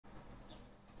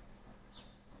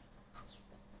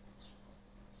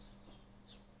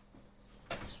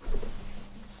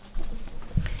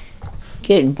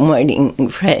Good morning,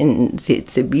 friends.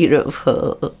 It's a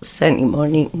beautiful sunny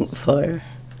morning for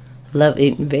Love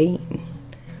in Vain.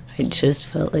 I just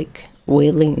felt like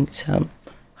wailing some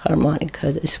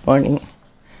harmonica this morning.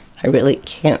 I really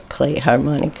can't play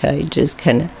harmonica. I just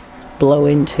kind of blow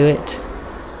into it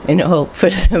and hope for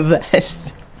the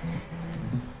best.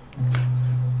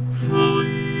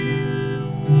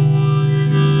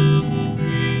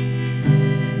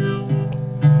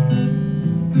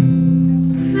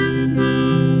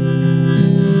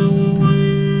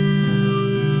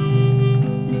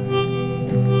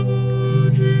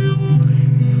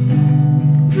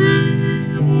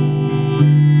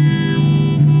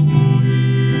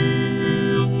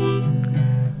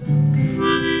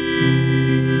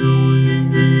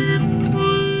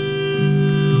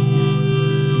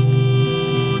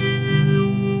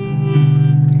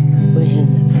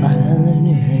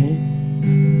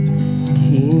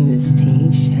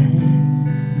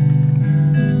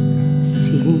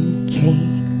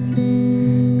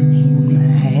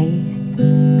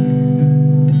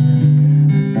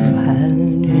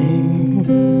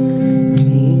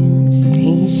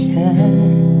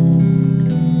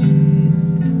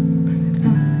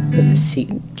 The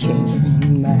suitcase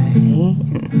in my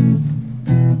hand.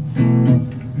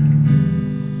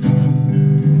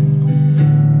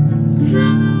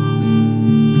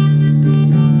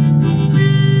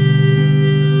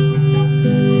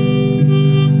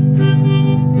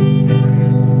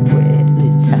 Well,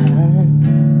 it's hard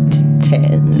to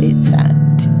tell, it's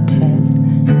hard to tell.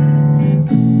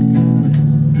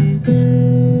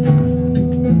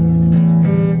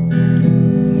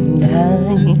 And I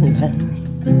love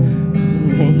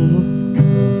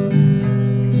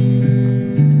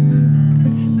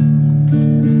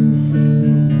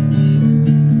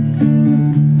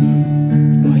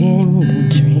when the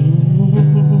train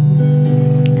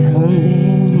comes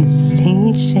in the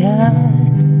station,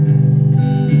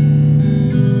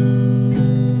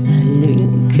 I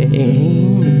look her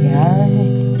in the eye.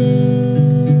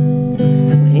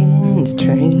 When the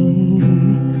train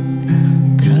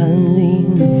comes in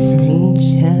the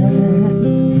station,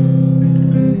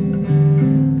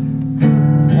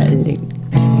 I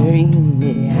looked her in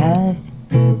the eye.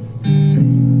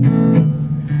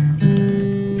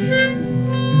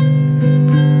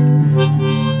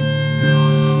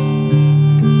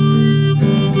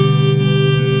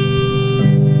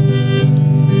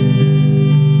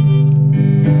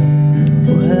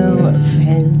 Well, I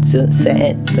felt so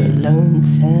sad, so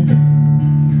lonesome,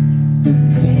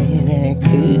 and I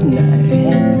could not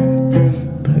help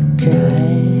but cry.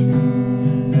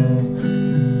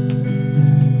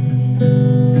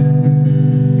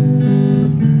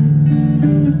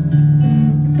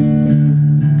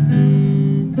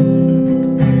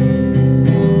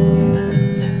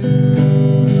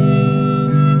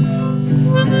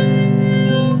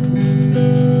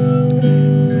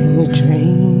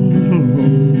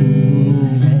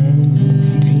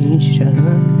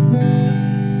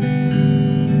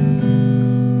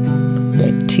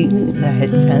 Two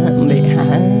lights I'm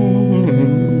behind.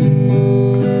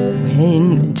 When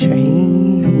the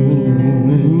train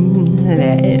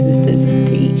left the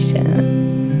station,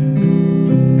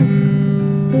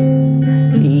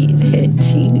 it had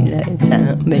two lights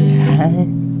I'm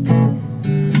behind.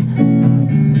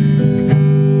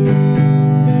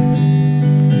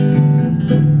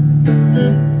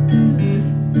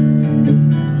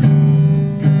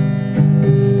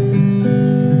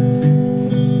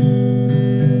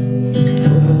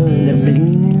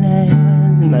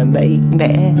 Baby,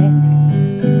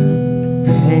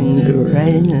 and the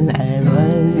red light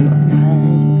was my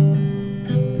mind.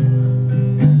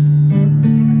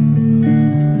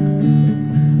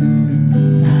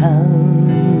 How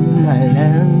my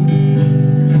love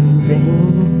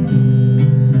ring.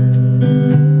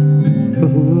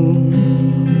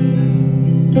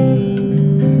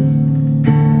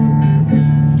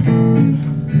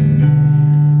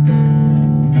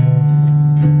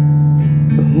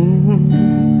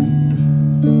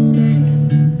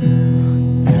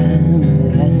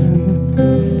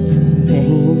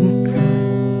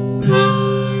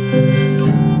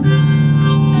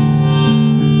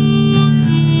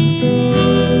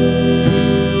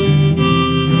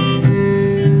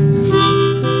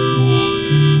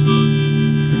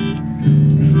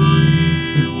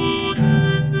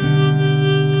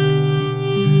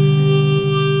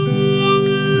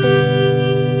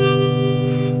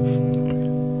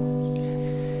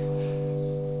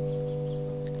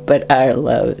 But our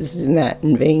love is not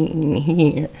in vain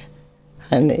here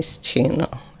on this channel.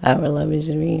 Our love is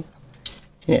real,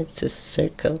 and it's a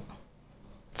circle.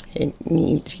 It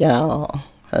needs y'all.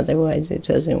 Otherwise, it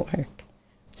doesn't work.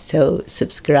 So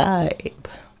subscribe,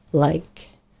 like,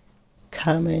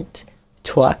 comment,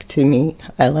 talk to me.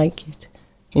 I like it.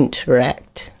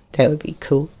 Interact. That would be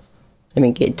cool. Let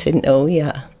me get to know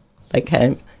ya, like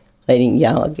I'm letting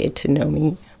y'all get to know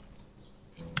me.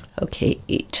 Okay,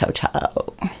 ciao,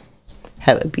 ciao.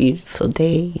 Have a beautiful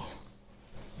day.